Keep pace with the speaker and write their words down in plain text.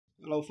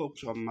Hello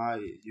folks on my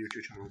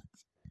YouTube channel.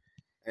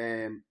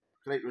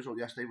 Great result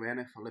yesterday, weren't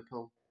it, for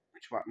Liverpool,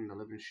 swatting the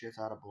living shit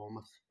out of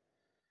Bournemouth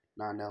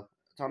 9-0. I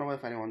don't know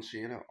if anyone's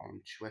seen it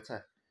on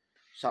Twitter.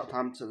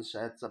 Southampton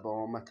said to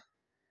Bournemouth,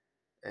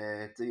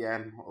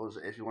 DM us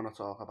if you want to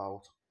talk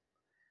about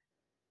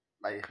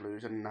like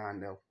losing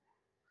 9-0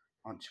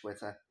 on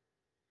Twitter.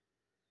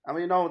 And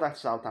we know that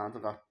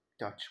Southampton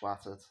got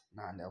swatted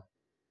 9-0.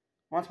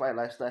 Once by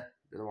Leicester,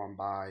 the other one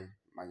by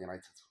Man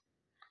United.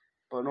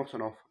 But enough's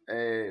enough.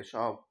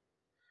 So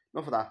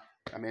enough of that.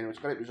 I mean, it was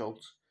a great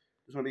result.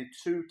 There's going to be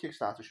 2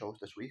 Kickstarter shows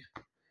this week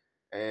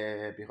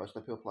because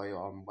Liverpool play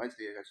on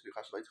Wednesday against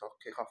Newcastle. It's got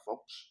kick-off,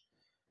 folks.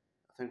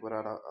 I think we're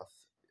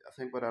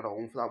at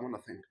home for that one.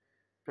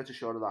 Pretty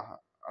sure of that.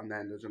 And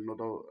then there's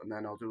another, and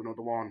then I'll do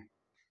another one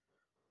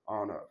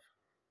on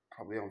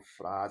probably on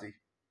Friday.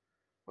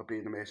 We're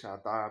being the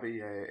Merseyside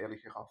derby, early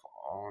kick-off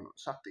on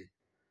Saturday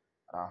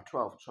at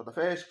 12. So the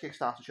first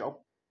Kickstarter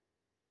show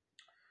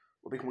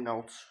will be coming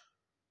out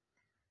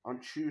on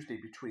Tuesday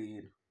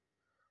between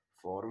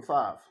 4 and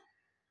 5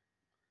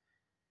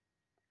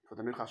 for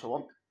the Newcastle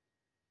one.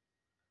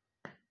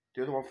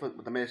 The other one for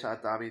the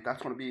Merseyside derby,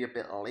 that's going to be a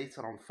bit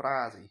later on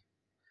Friday,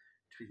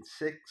 between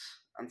 6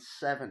 and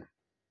 7.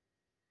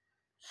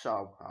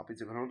 So I'll be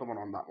doing another one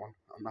on that one,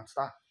 and that's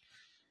that.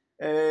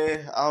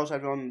 How's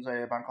everyone's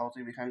bank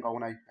holiday weekend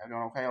going?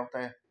 Everyone okay out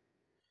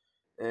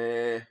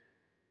there?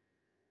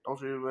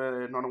 Those who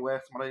are not at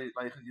work tomorrow,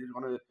 like, are you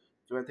going to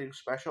do anything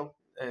special?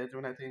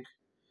 Doing anything?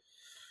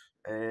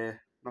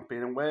 Not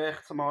being in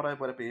work tomorrow,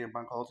 but it being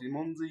bank holiday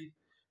Monday,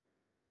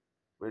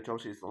 which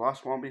obviously is the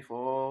last one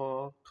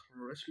before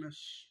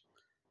Christmas,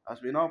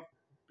 as we know,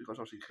 because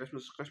obviously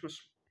Christmas is Christmas.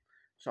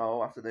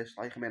 So after this,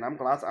 like, I mean, I'm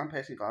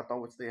personally glad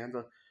though it's the end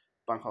of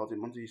bank holiday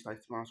Mondays,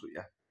 like, to be honest with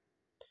you.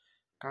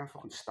 Can't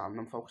fucking stand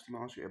them folks, to be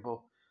honest with you,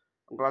 but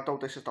I'm glad though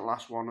this is the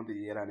last one of the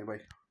year anyway.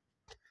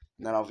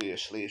 And then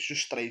obviously it's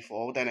just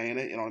straightforward then, ain't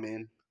it, you know what I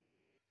mean?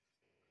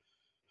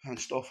 And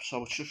stuff,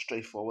 so it's just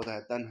straightforward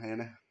then,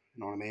 ain't it? You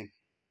know what I mean?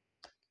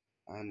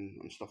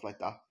 And stuff like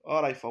that.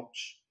 Alright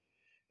folks.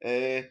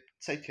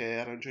 Take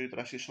care, enjoy the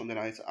rest of your Sunday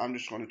night. I'm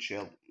just going to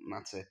chill, and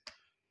that's it.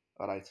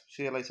 Alright,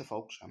 see you later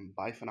folks, and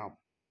bye for now.